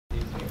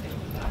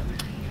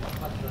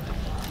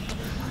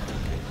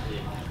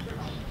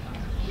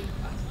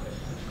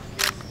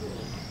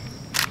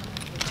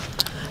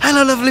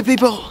Hello lovely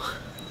people!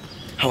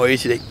 How are you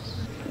today?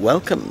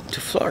 Welcome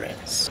to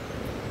Florence.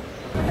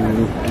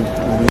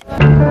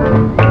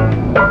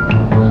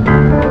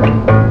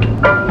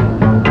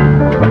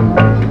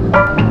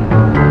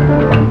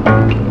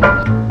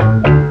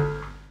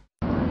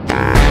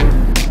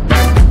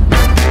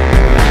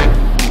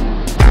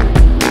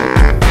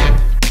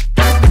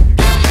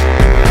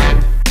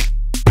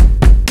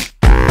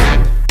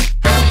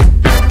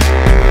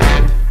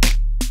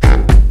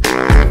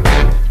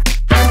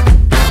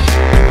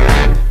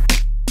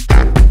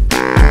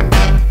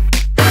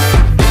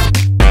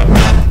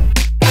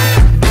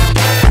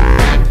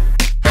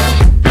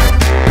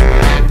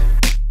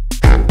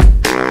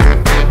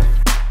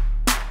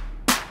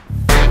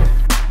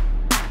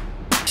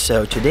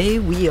 So today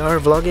we are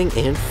vlogging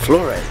in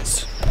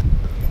Florence.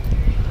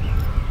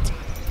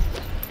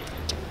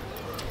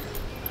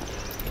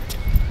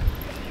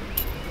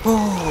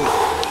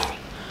 Oh,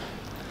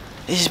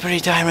 this is pretty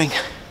tiring.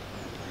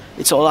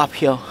 It's all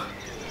uphill.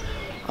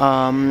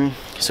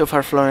 So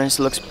far Florence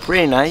looks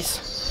pretty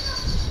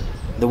nice.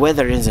 The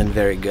weather isn't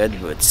very good,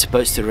 but it's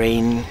supposed to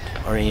rain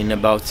or in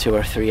about 2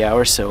 or 3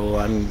 hours, so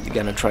I'm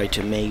gonna try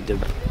to make the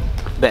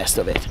best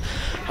of it.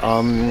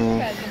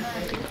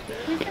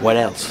 What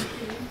else?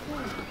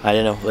 I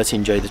don't know, let's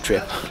enjoy the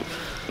trip.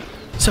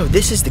 So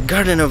this is the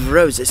Garden of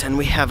Roses and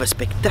we have a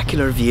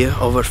spectacular view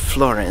over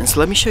Florence.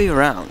 Let me show you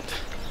around.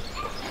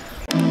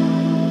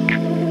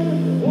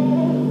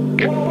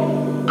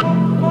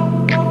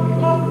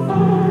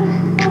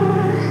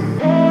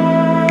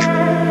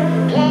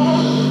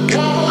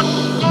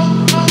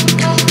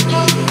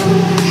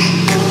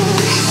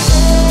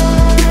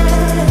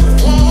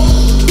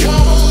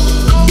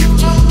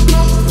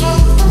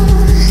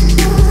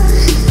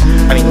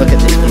 I mean, look at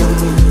this view.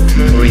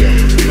 Real.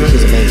 This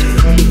is amazing.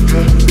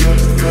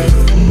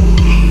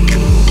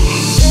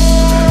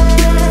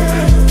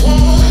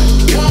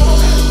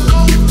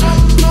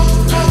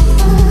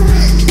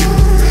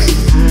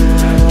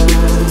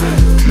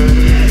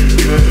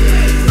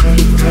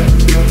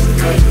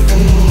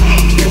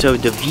 So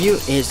the view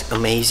is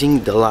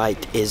amazing, the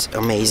light is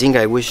amazing.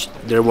 I wish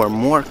there were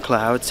more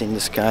clouds in the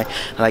sky,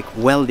 like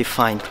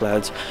well-defined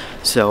clouds,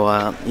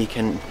 so you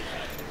can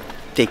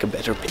take a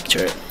better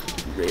picture.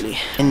 Really.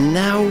 And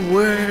now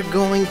we're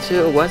going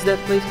to, what's that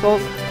place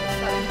called?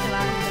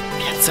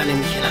 Piazza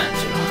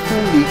Michelangelo.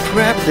 Holy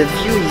crap, the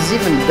view is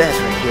even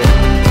better here.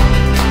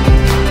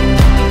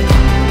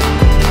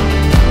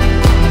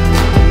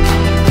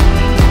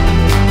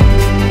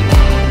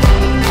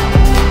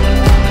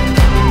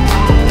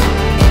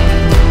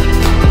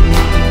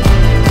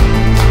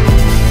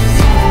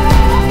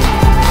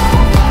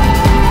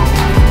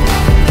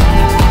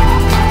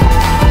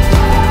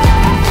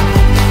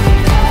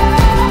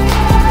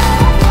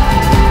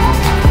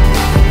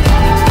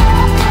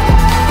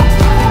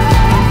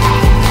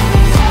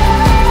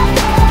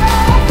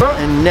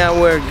 Now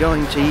we're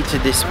going to eat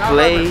at this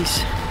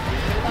place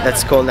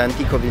that's called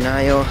Antico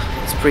Vinaio.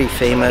 It's pretty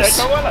famous.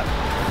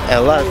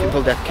 A lot of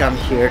people that come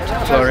here to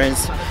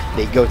Florence,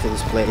 they go to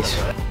this place.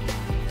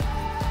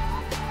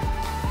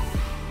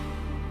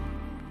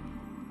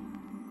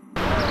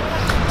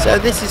 So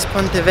this is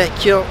Ponte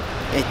Vecchio.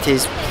 It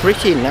is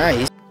pretty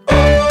nice.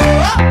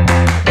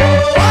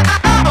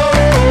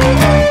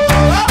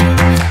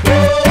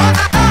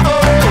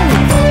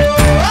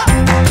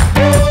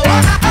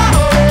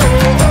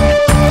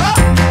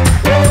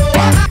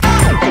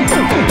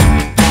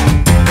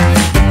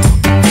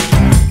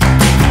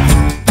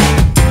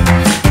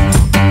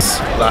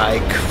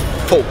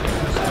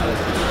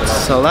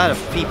 A lot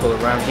of people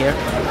around here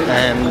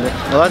and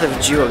a lot of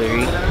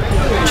jewelry,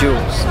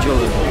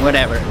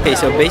 whatever. Okay,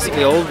 so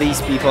basically all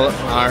these people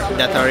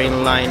that are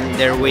in line,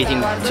 they're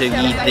waiting to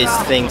eat this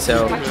thing,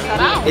 so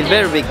it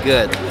better be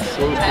good.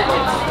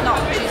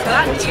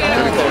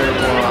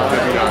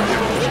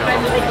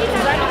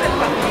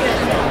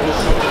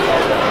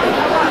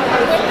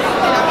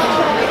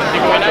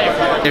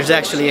 There's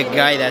actually a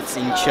guy that's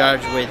in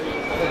charge with,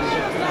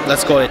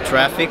 let's call it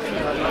traffic.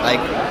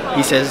 Like,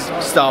 he says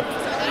stop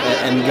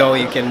and go,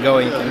 you can go,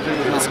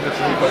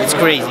 it's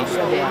crazy.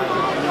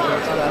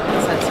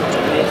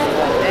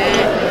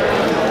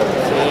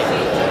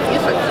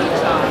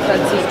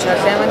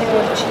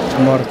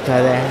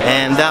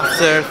 And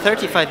after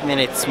 35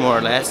 minutes more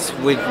or less,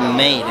 we've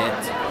made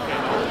it.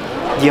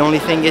 The only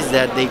thing is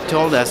that they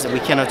told us that we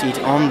cannot eat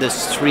on the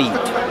street.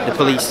 The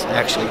police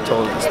actually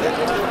told us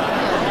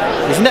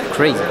that. Isn't that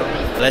crazy?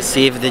 Let's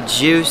see if the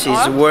juice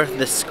is worth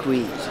the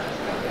squeeze.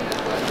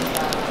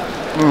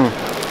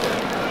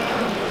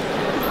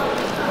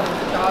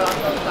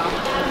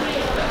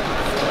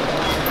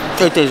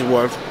 It is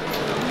worth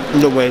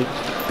the wait,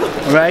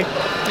 right?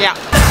 Yeah.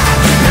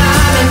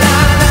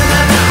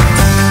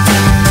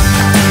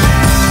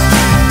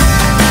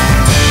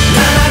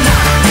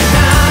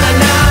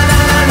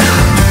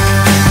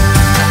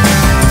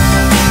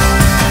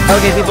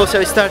 Okay people,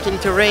 so it's starting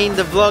to rain.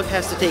 The vlog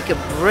has to take a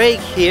break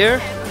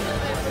here.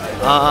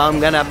 I'm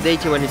gonna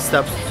update you when it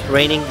stops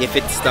raining, if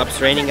it stops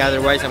raining,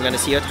 otherwise I'm gonna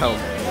see you at home.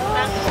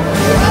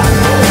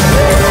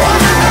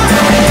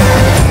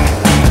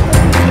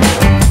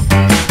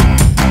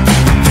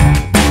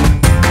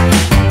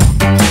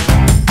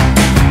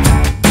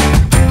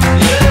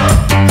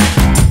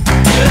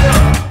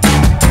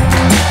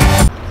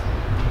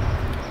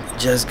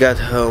 Just got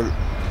home.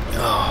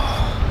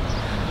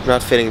 Oh,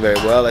 not feeling very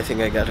well. I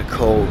think I got a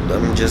cold.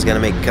 I'm just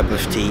gonna make a cup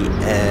of tea,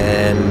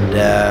 and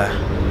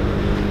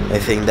I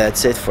think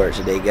that's it for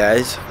today,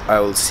 guys. I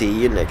will see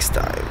you next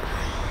time.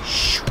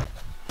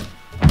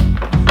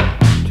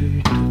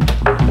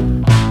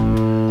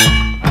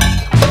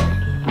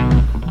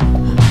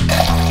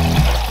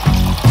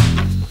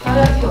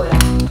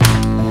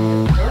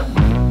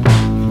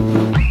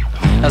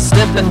 I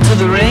step into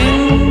the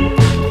ring.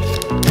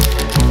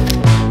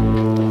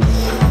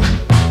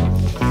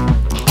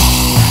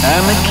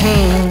 I'm a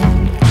king.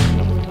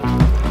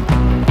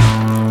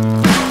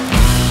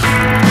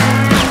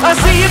 I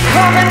see you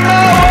coming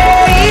my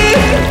way.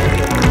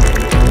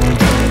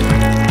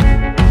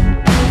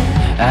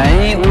 I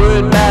ain't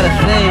worried about a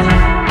thing.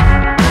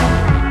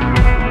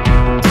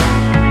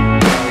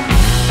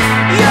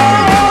 You're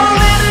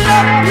holding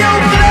up your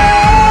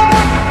glove.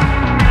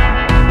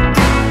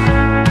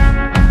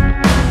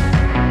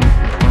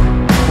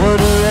 What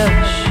a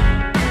rush.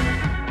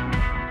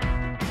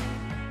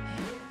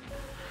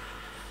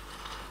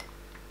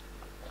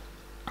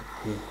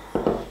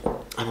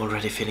 I'm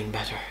already feeling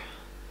better.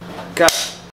 God.